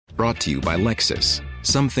Brought to you by Lexus.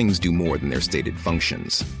 Some things do more than their stated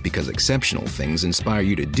functions, because exceptional things inspire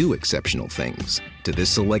you to do exceptional things. To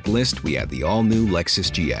this select list, we add the all-new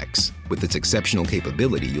Lexus GX. With its exceptional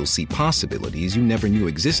capability, you'll see possibilities you never knew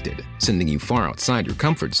existed, sending you far outside your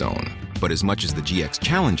comfort zone. But as much as the GX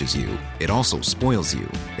challenges you, it also spoils you.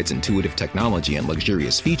 Its intuitive technology and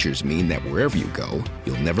luxurious features mean that wherever you go,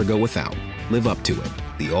 you'll never go without. Live up to it.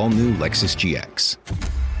 The all-new Lexus GX.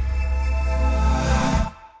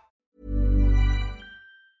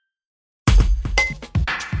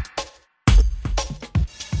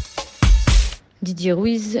 Didier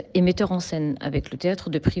Ruiz est metteur en scène. Avec le théâtre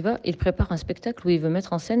de Privas, il prépare un spectacle où il veut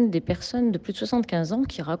mettre en scène des personnes de plus de 75 ans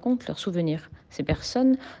qui racontent leurs souvenirs. Ces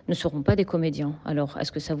personnes ne seront pas des comédiens. Alors,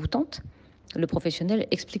 est-ce que ça vous tente ? Le professionnel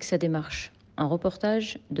explique sa démarche. Un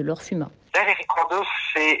reportage de Laure Fuma. Les Recordos,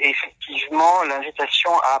 c'est effectivement l'invitation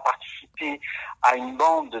à participer à une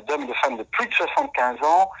bande d'hommes et de femmes de plus de 75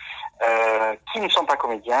 ans qui ne sont pas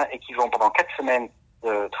comédiens et qui vont pendant 4 semaines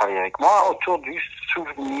travailler avec moi autour du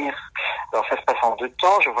souvenir. Alors ça se passe en 2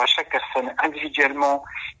 temps, je vois chaque personne individuellement,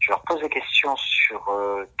 je leur pose des questions sur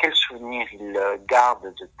quel souvenir ils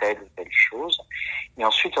gardent de telle ou telle chose, et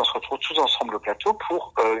ensuite on se retrouve tous ensemble au plateau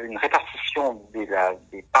pour une répartition des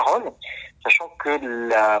paroles, sachant que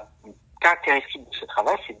la caractéristique de ce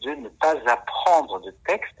travail, c'est de ne pas apprendre de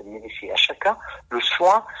texte, mais laisser à chacun le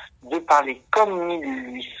soin de parler comme il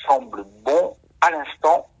lui semble bon à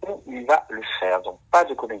l'instant où il va le faire. Donc pas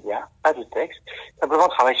de comédien, pas de texte, simplement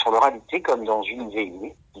travail sur l'oralité comme dans une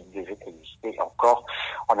veillée qui devait exister encore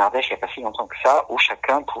en Ardèche il n'y a pas si longtemps que ça, où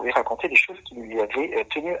chacun pouvait raconter des choses qui lui avaient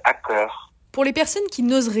tenu à cœur. Pour les personnes qui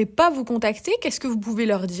n'oseraient pas vous contacter, qu'est-ce que vous pouvez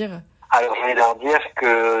leur dire ? Alors je vais leur dire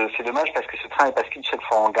que c'est dommage parce que ce train ne passe qu'une seule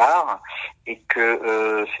fois en gare et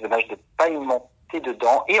que c'est dommage de ne pas y monter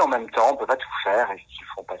dedans, et en même temps on peut pas tout faire, et s'ils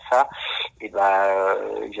font pas ça, et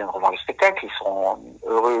ils viendront voir le spectacle, ils seront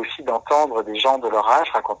heureux aussi d'entendre des gens de leur âge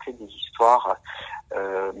raconter des histoires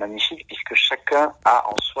magnifiques, puisque chacun a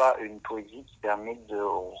en soi une poésie qui permet de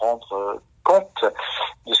rendre compte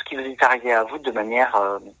de ce qui vous est arrivé à vous de manière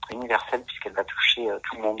universelle, puisqu'elle va toucher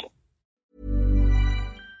tout le monde.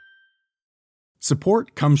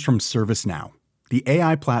 Support comes from ServiceNow, the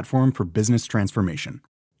AI platform for business transformation.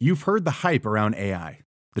 You've heard the hype around AI.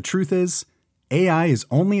 The truth is, AI is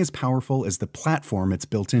only as powerful as the platform it's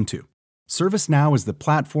built into. ServiceNow is the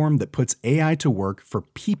platform that puts AI to work for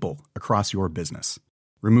people across your business,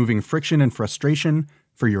 removing friction and frustration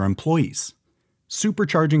for your employees,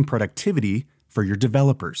 supercharging productivity for your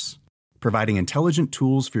developers, providing intelligent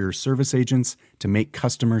tools for your service agents to make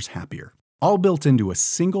customers happier, all built into a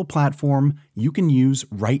single platform you can use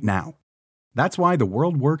right now. That's why the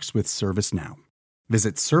world works with ServiceNow.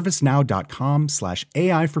 Visit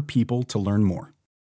servicenow.com/AI for people to learn more.